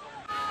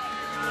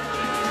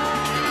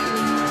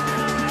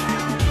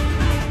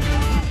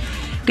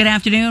Good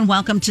afternoon.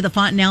 Welcome to the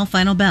Fontanelle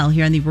Final Bell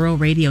here on the Rural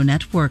Radio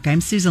Network. I'm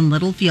Susan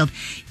Littlefield.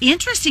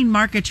 Interesting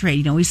market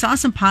trade. We saw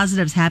some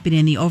positives happening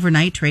in the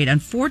overnight trade.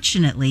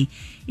 Unfortunately,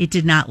 it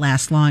did not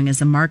last long as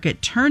the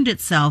market turned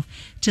itself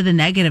to the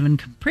negative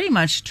and pretty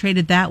much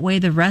traded that way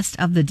the rest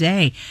of the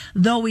day.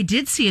 Though we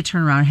did see a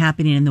turnaround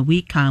happening in the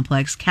wheat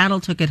complex, cattle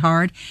took it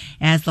hard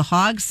as the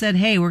hogs said,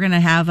 hey, we're going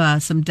to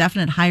have some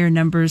definite higher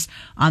numbers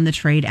on the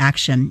trade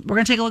action. We're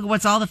going to take a look at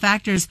what's all the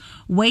factors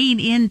weighing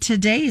in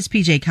today as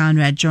PJ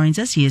Conradt joins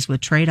us. He is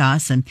with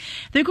Tredas, and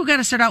I think we've got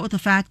to start out with the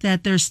fact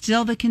that there's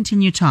still the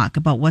continued talk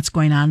about what's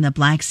going on in the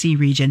Black Sea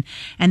region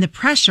and the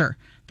pressure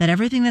that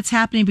everything that's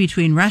happening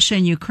between Russia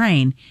and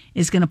Ukraine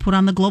is going to put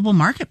on the global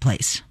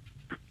marketplace.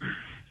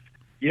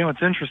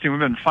 It's interesting.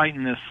 We've been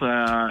fighting this,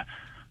 I'd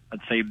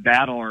say,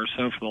 battle or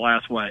so for the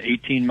last,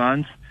 18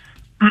 months.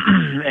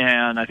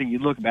 And I think you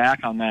look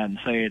back on that and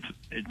say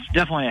it's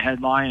definitely a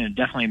headline. It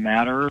definitely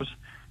matters.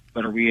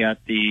 But are we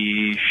at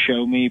the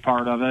show me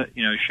part of it?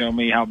 Show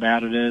me how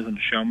bad it is and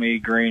show me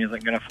grain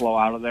isn't going to flow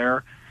out of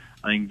there.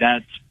 I think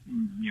that's,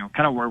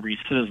 kind of where we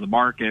sit as the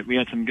market. We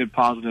had some good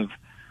positive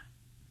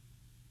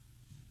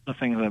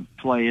things that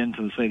play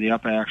into, say, the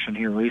up action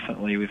here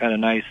recently. We've had a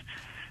nice,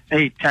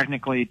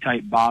 technically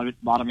tight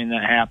bottoming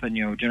that happened,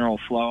 general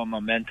flow and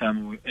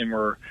momentum, and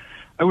we're,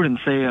 I wouldn't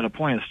say at a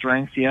point of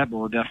strength yet, but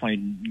we're definitely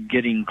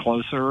getting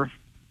closer.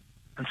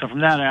 And so from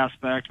that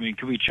aspect,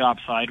 could we chop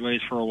sideways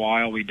for a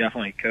while? We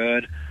definitely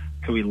could.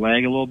 Could we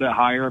lag a little bit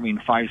higher?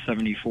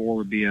 574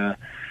 would be a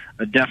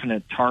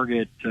definite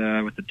target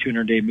with the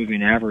 200-day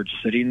moving average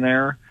sitting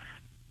there.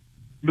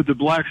 But the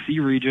Black Sea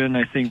region,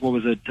 I think,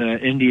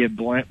 India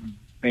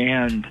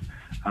banned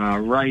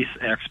rice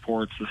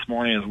exports this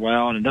morning as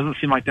well, and it doesn't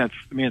seem like that's,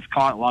 it's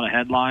caught a lot of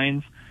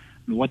headlines.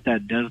 And what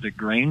that does to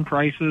grain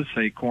prices,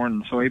 say corn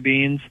and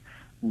soybeans,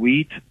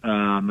 wheat,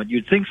 but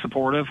you'd think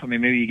supportive.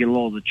 Maybe you get a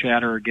little of the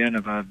chatter again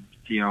of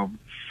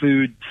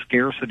food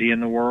scarcity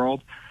in the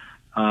world,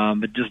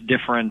 but just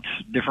different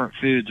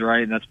foods,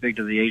 right? And that's big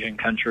to the Asian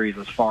countries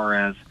as far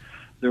as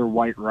their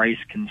white rice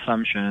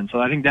consumption. And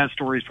so I think that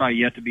story is probably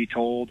yet to be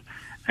told.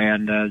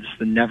 And just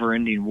the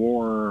never-ending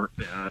war,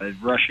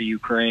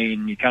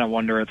 Russia-Ukraine, you kind of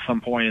wonder at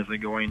some point, is it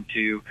going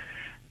to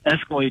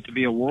escalate to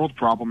be a world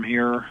problem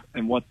here,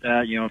 and what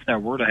that, if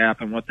that were to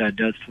happen, what that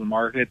does to the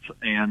markets.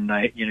 And,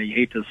 you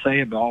hate to say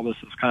it, but all this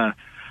is kind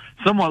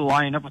of somewhat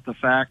lining up with the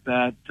fact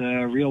that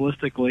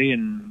realistically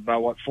in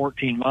about,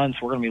 14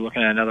 months, we're going to be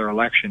looking at another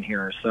election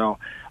here. So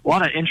a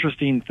lot of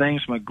interesting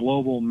things from a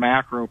global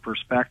macro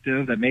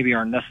perspective that maybe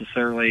aren't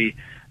necessarily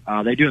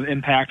they do have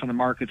impact on the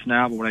markets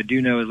now, but what I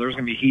do know is there's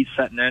going to be heat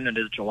setting in. It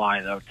is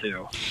July, though,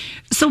 too.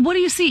 So what do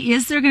you see?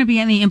 Is there going to be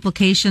any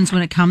implications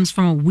when it comes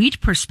from a wheat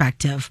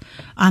perspective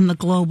on the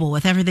global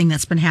with everything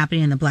that's been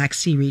happening in the Black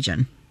Sea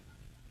region?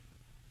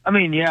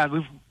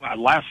 We've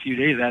last few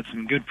days had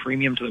some good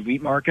premium to the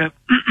wheat market.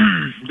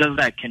 Does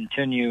that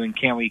continue, and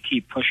can we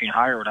keep pushing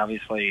higher? Would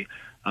obviously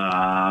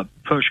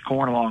push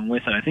corn along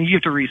with it. I think you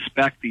have to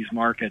respect these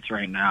markets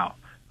right now.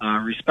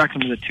 Respect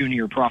them to the tune of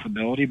your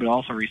profitability, but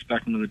also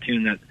respect them to the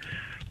tune that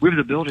we have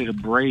the ability to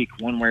break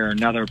one way or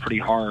another pretty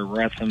hard.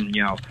 We're at some,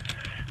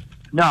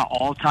 not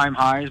all-time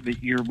highs, but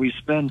we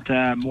spent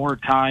more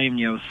time,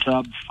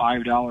 sub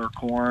 $5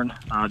 corn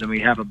than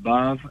we have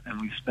above,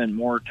 and we've spent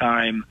more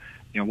time,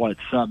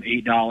 sub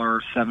 $8,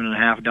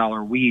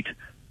 $7.50 wheat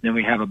than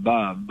we have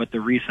above. But the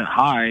recent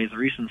highs, the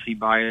recency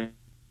bias,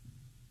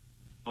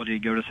 ability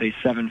to go to, say,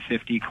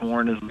 $7.50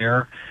 corn is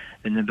there,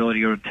 and the ability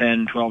to go to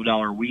 $10,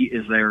 $12 wheat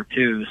is there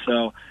too.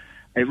 So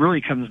it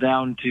really comes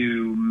down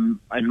to,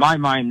 in my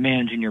mind,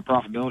 managing your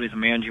profitabilities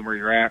and managing where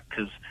you're at,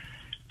 because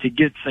to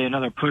get, say,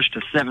 another push to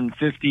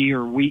 $7.50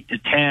 or wheat to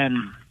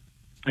 $10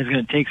 is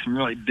going to take some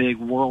really big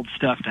world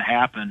stuff to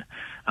happen.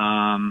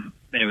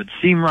 It would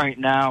seem right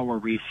now where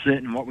we sit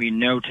and what we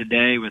know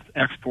today with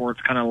exports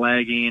kind of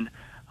lagging,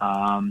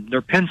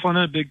 they're penciling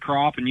in a big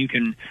crop, and you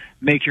can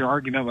make your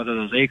argument whether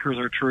those acres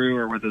are true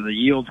or whether the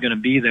yield's going to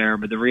be there.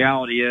 But the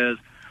reality is,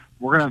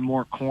 we're going to have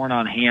more corn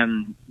on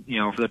hand,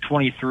 for the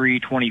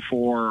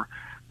 23-24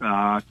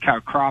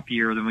 crop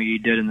year than we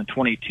did in the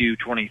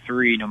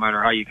 22-23, no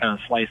matter how you kind of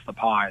slice the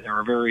pie. There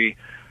are very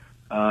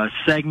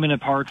segmented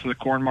parts of the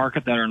corn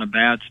market that are in a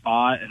bad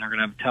spot and are going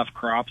to have tough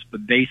crops,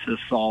 but basis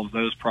solves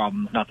those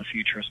problems, not the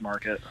futures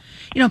market.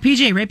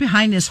 PJ, right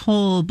behind this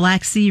whole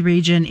Black Sea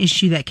region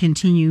issue that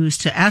continues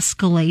to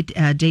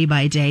escalate day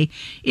by day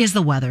is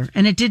the weather.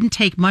 And it didn't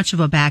take much of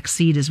a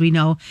backseat, as we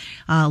know.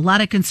 A lot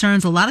of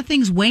concerns, a lot of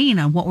things weighing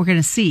on what we're going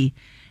to see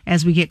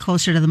as we get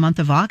closer to the month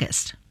of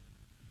August.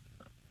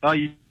 Well,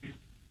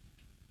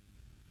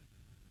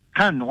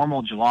 kind of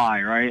normal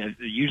July, right?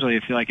 Usually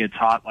I feel like it's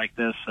hot like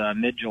this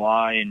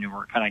mid-July, and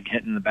we're kind of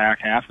hitting the back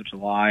half of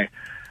July.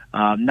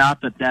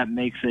 Not that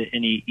makes it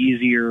any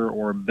easier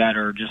or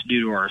better, just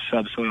due to our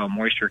subsoil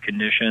moisture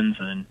conditions.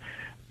 And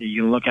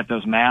you look at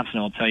those maps, and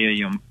it'll tell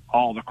you,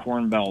 all the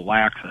Corn Belt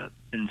lacks it.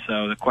 And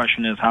so the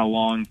question is, how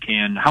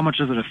much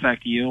does it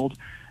affect yield,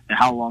 and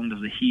how long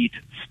does the heat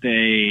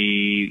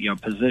stay,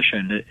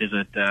 positioned? Is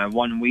it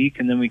 1 week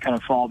and then we kind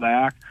of fall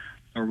back?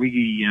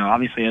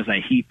 obviously as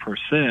that heat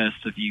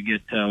persists, if you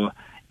get to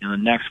the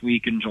next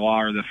week in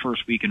July or the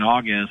first week in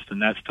August,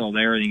 and that's still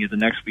there, and you get the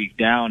next week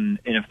down,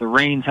 and if the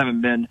rains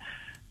haven't been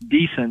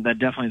decent, that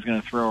definitely is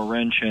going to throw a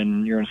wrench,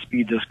 and you're going to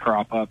speed this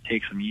crop up,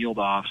 take some yield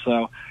off.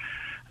 So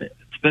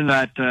it's been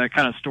that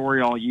kind of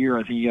story all year.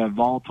 I think you got a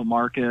volatile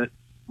market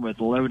with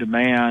low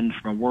demand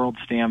from a world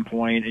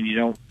standpoint, and you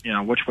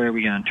don't, which way are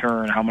we going to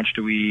turn? How much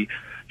do we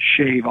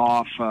shave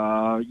off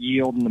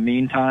yield in the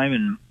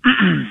meantime?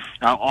 And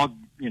I'll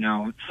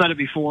said it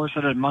before,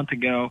 said it a month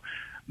ago,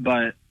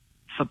 but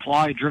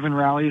supply-driven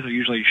rallies are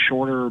usually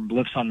shorter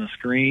blips on the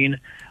screen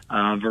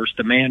versus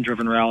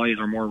demand-driven rallies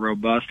are more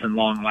robust and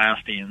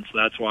long-lasting. So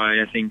that's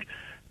why I think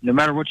no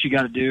matter what you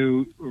got to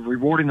do,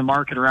 rewarding the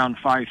market around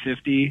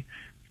 550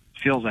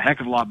 feels a heck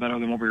of a lot better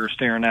than what we were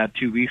staring at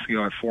 2 weeks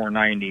ago at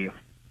 490.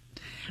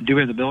 Do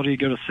we have the ability to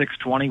go to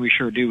 620? We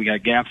sure do. We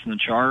got gaps in the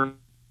chart.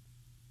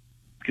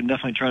 We can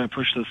definitely try to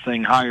push this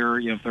thing higher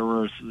if there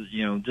was,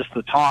 just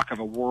the talk of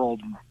a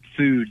world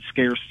food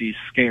scarcity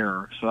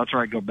scare. So that's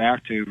where I go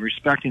back to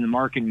respecting the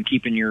market and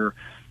keeping your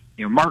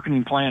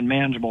marketing plan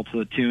manageable to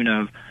the tune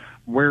of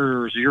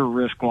where's your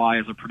risk lie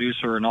as a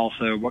producer, and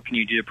also what can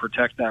you do to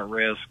protect that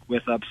risk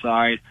with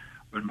upside,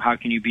 and how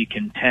can you be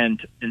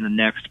content in the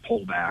next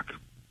pullback.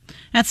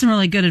 That's some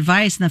really good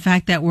advice, and the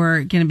fact that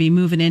we're going to be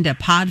moving into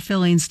pod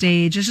filling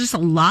stage, there's just a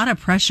lot of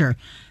pressure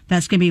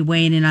that's going to be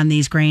weighing in on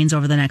these grains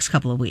over the next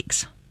couple of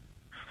weeks.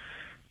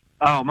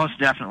 Oh, most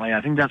definitely.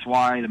 I think that's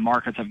why the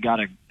markets have got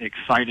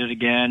excited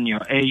again. You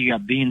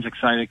got beans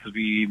excited because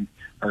we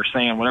are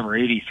saying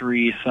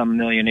 83 some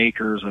million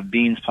acres of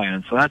beans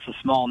planted. So that's a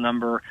small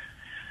number.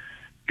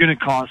 Going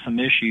to cause some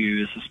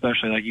issues,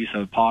 especially like you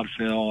said, pod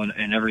fill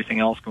and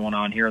everything else going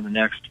on here in the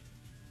next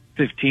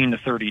 15 to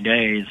 30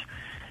 days.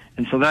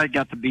 And so that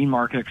got the bean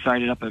market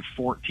excited up at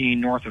 14,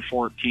 north of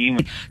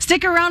 14.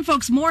 Stick around,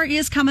 folks. More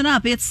is coming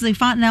up. It's the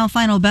Fontanelle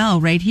Final Bell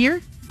right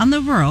here on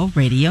the Rural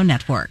Radio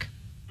Network.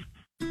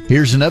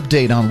 Here's an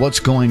update on what's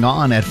going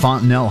on at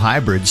Fontanelle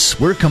Hybrids.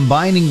 We're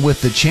combining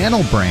with the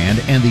Channel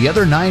brand and the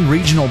other 9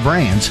 regional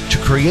brands to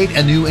create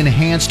a new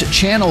enhanced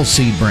Channel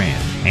seed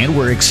brand. And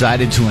we're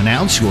excited to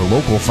announce your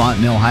local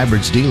Fontanelle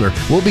Hybrids dealer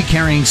will be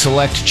carrying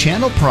select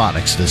Channel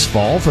products this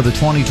fall for the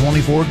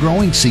 2024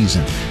 growing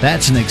season.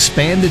 That's an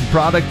expanded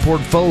product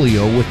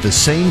portfolio with the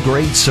same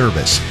great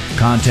service.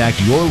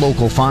 Contact your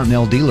local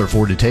Fontanelle dealer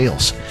for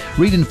details.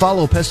 Read and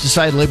follow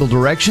pesticide label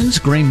directions,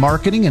 grain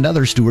marketing, and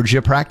other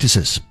stewardship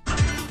practices.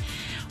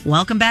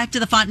 Welcome back to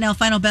the Fontanelle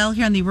Final Bell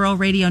here on the Rural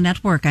Radio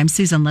Network. I'm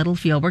Susan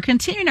Littlefield. We're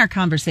continuing our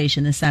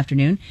conversation this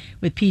afternoon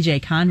with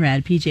PJ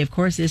Conradt. PJ, of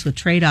course, is with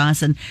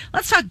Tredas. And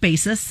let's talk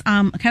basis.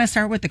 Kind of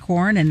start with the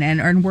corn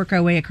and work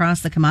our way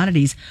across the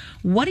commodities.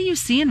 What are you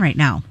seeing right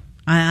now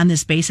on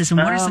this basis, and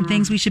what are some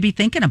things we should be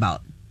thinking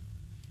about?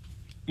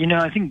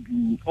 I think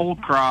old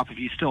crop, if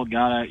you still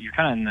got it, you're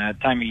kind of in that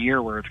time of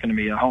year where it's going to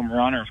be a home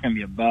run or it's going to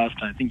be a bust.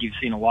 I think you've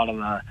seen a lot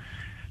of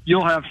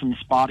you'll have some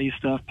spotty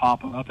stuff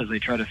pop up as they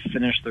try to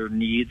finish their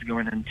needs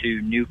going into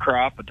new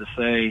crop. But to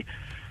say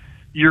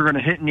you're going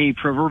to hit any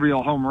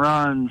proverbial home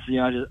runs,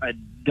 I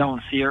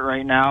don't see it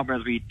right now.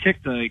 But as we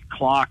tick the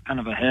clock kind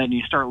of ahead and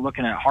you start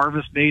looking at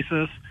harvest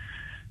basis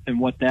and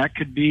what that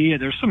could be,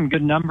 there's some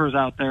good numbers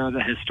out there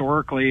that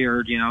historically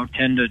are,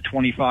 10 to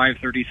 25,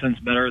 30 cents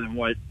better than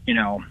what,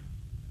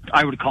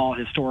 I would call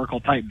historical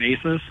type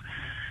basis.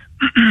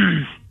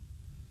 I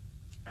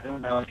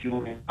don't know if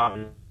you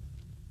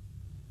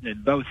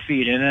that both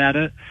feed in at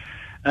it.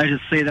 I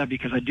just say that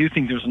because I do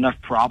think there's enough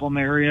problem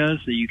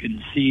areas that you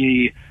can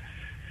see,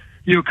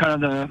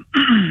 kind of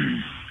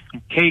the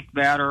cake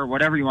batter,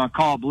 whatever you want to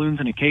call it,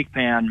 balloons in a cake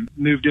pan,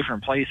 move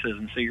different places.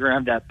 And so you're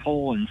going to have that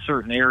pull in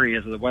certain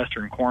areas of the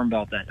Western Corn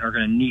Belt that are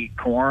going to need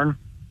corn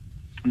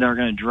that are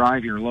going to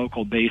drive your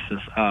local basis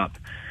up.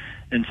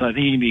 And so I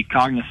think you need to be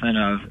cognizant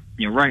of,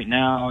 right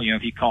now,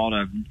 if you call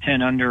it a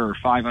 10 under or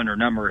 5 under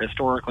number,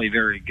 historically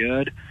very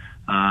good.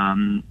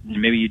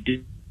 Maybe you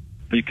did.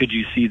 But could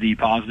you see the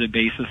positive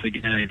basis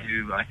again? I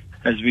do.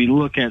 As we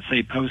look at,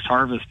 say,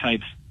 post-harvest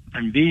types,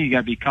 and B, you got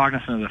to be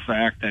cognizant of the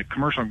fact that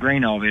commercial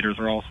grain elevators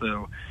are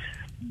also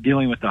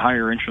dealing with the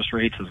higher interest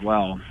rates as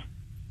well.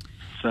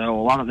 So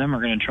a lot of them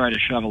are going to try to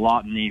shove a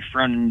lot in the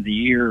front end of the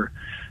year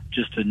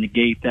just to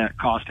negate that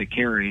cost of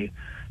carry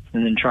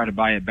and then try to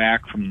buy it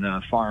back from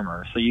the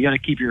farmer. So you got to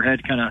keep your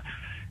head kind of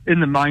in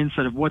the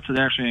mindset of what's it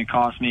actually going to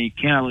cost me?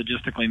 Can I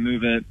logistically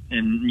move it?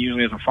 And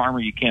usually as a farmer,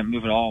 you can't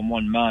move it all in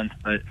 1 month,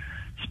 but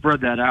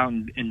spread that out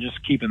and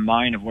just keep in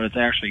mind of what it's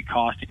actually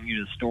costing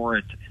you to store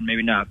it. And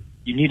maybe not,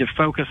 you need to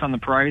focus on the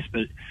price,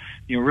 but,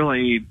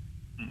 really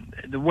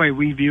the way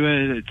we view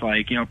it, it's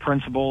like,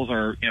 principles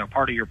are,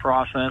 part of your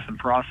process, and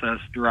process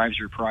drives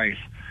your price.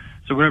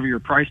 So whatever your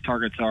price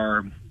targets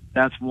are,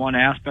 that's one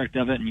aspect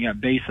of it, and you got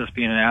basis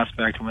being an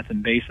aspect, and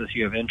within basis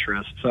you have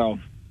interest. So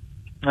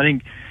I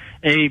think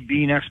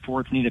bean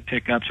exports need to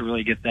pick up to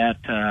really get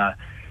that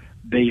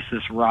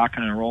basis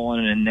rocking and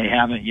rolling, and they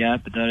haven't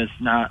yet, but that is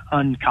not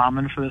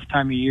uncommon for this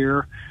time of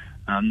year.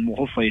 We'll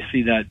hopefully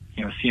see that,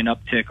 see an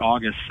uptick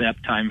August,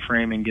 Sep time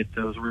frame and get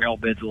those rail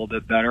bids a little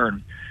bit better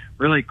and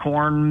really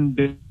corn,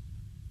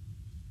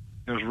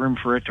 there's room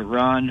for it to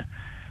run.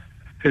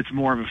 It's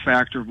more of a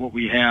factor of what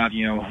we have,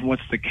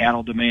 what's the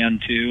cattle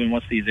demand too, and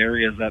what's these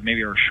areas that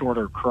maybe are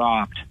shorter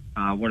cropped,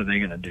 what are they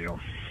going to do?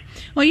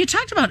 Well, you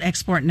talked about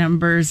export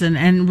numbers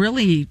and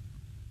really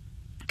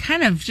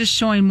kind of just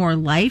showing more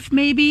life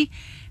maybe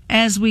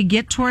as we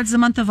get towards the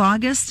month of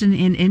August and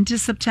into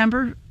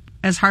September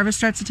as harvest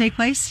starts to take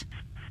place?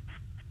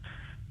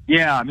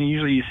 Yeah, I mean,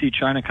 usually you see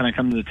China kind of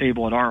come to the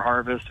table at our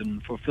harvest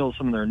and fulfill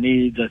some of their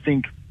needs. I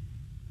think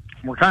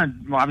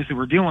obviously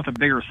we're dealing with a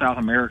bigger South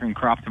American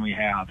crop than we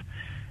have,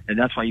 and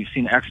that's why you've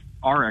seen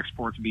our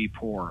exports be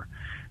poor.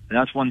 And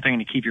that's one thing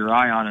to keep your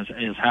eye on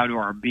is how do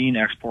our bean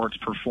exports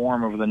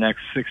perform over the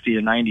next 60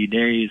 to 90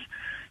 days.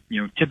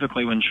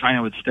 Typically when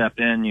China would step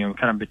in,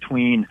 kind of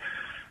between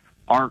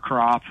our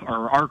crop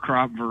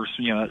versus,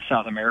 that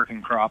South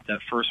American crop, that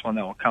first one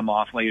that will come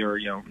off later,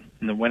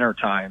 in the winter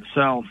time.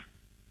 So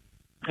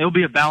it'll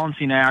be a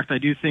balancing act. I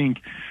do think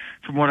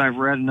from what I've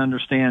read and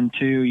understand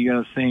too, you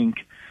got to think,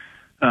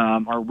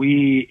 are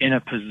we in a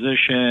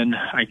position,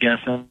 I guess,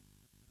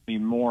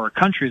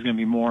 country is going to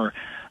be more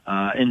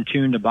in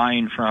tune to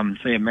buying from,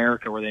 say,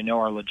 America, where they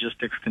know our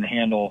logistics can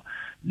handle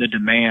the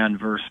demand,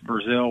 versus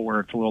Brazil,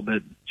 where it's a little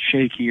bit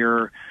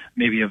shakier,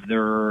 maybe of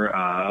their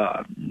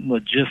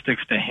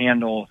logistics to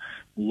handle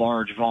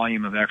large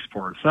volume of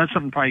exports. So that's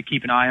something to probably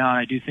keep an eye on.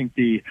 I do think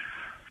the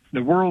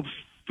world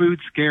food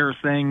scare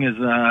thing is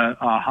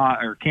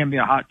can be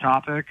a hot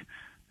topic.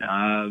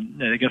 I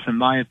guess in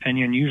my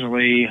opinion,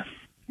 usually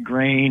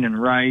grain and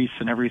rice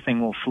and everything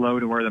will flow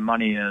to where the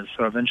money is.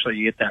 So eventually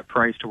you get that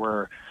price to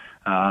where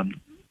a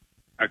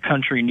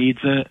country needs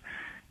it,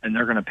 and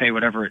they're going to pay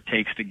whatever it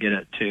takes to get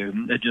it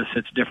to. It just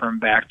hits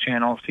different back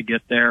channels to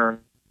get there.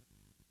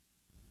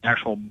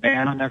 Actual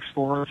ban on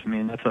exports, I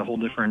mean, that's a whole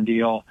different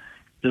deal.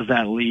 Does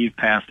that leave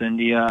past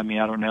India? I mean,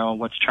 I don't know.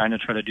 What's China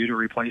try to do to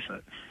replace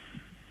it?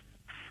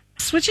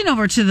 Switching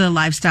over to the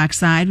livestock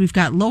side, we've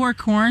got lower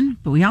corn,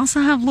 but we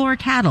also have lower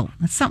cattle.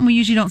 That's something we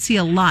usually don't see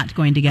a lot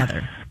going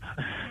together.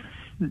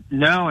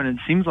 No, and it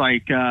seems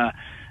like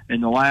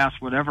in the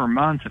last whatever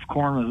month, if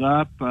corn was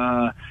up,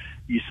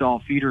 you saw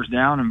feeders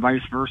down and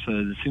vice versa.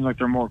 It seems like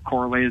they're more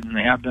correlated than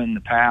they have been in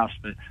the past.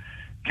 But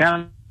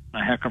cattle,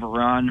 a heck of a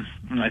run.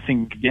 And I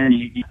think,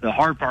 again, the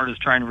hard part is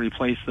trying to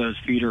replace those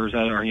feeders that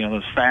are,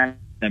 those fat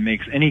that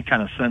makes any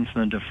kind of sense in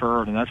the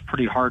deferred, and that's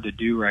pretty hard to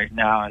do right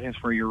now. I think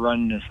it's where you're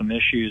running into some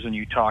issues when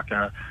you talk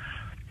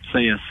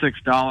say a $6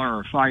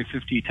 or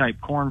 $5.50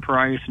 type corn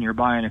price, and you're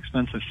buying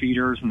expensive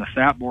feeders, and the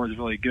fat board is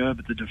really good,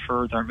 but the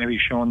deferreds aren't maybe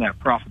showing that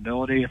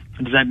profitability.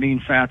 Does that mean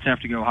fats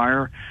have to go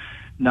higher?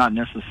 Not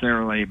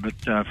necessarily, but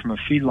from a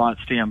feedlot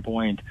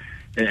standpoint,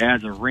 it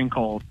adds a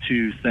wrinkle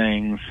to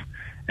things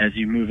as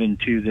you move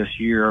into this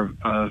year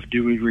of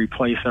do we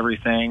replace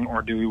everything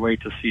or do we wait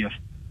to see if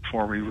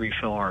before we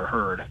refill our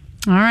herd.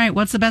 All right.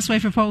 What's the best way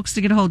for folks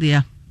to get a hold of you?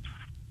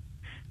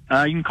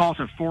 You can call us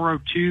at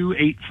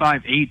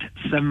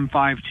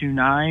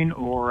 402-858-7529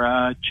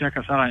 or check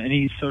us out on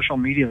any social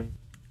media.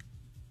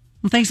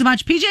 Well, thanks so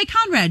much. PJ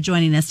Conradt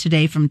joining us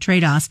today from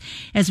Tredas.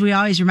 As we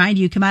always remind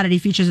you, commodity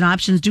futures and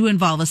options do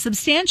involve a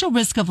substantial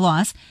risk of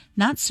loss,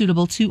 not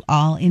suitable to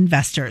all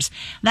investors.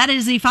 That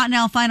is the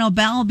Fontanelle Final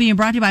Bell being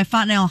brought to you by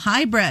Fontanelle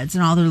Hybrids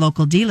and all their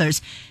local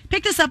dealers.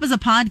 Pick this up as a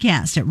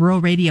podcast at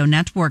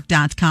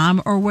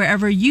ruralradionetwork.com or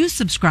wherever you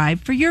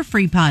subscribe for your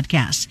free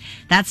podcasts.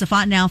 That's the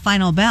Fontanelle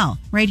Final Bell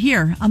right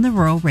here on the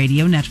Rural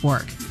Radio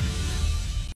Network.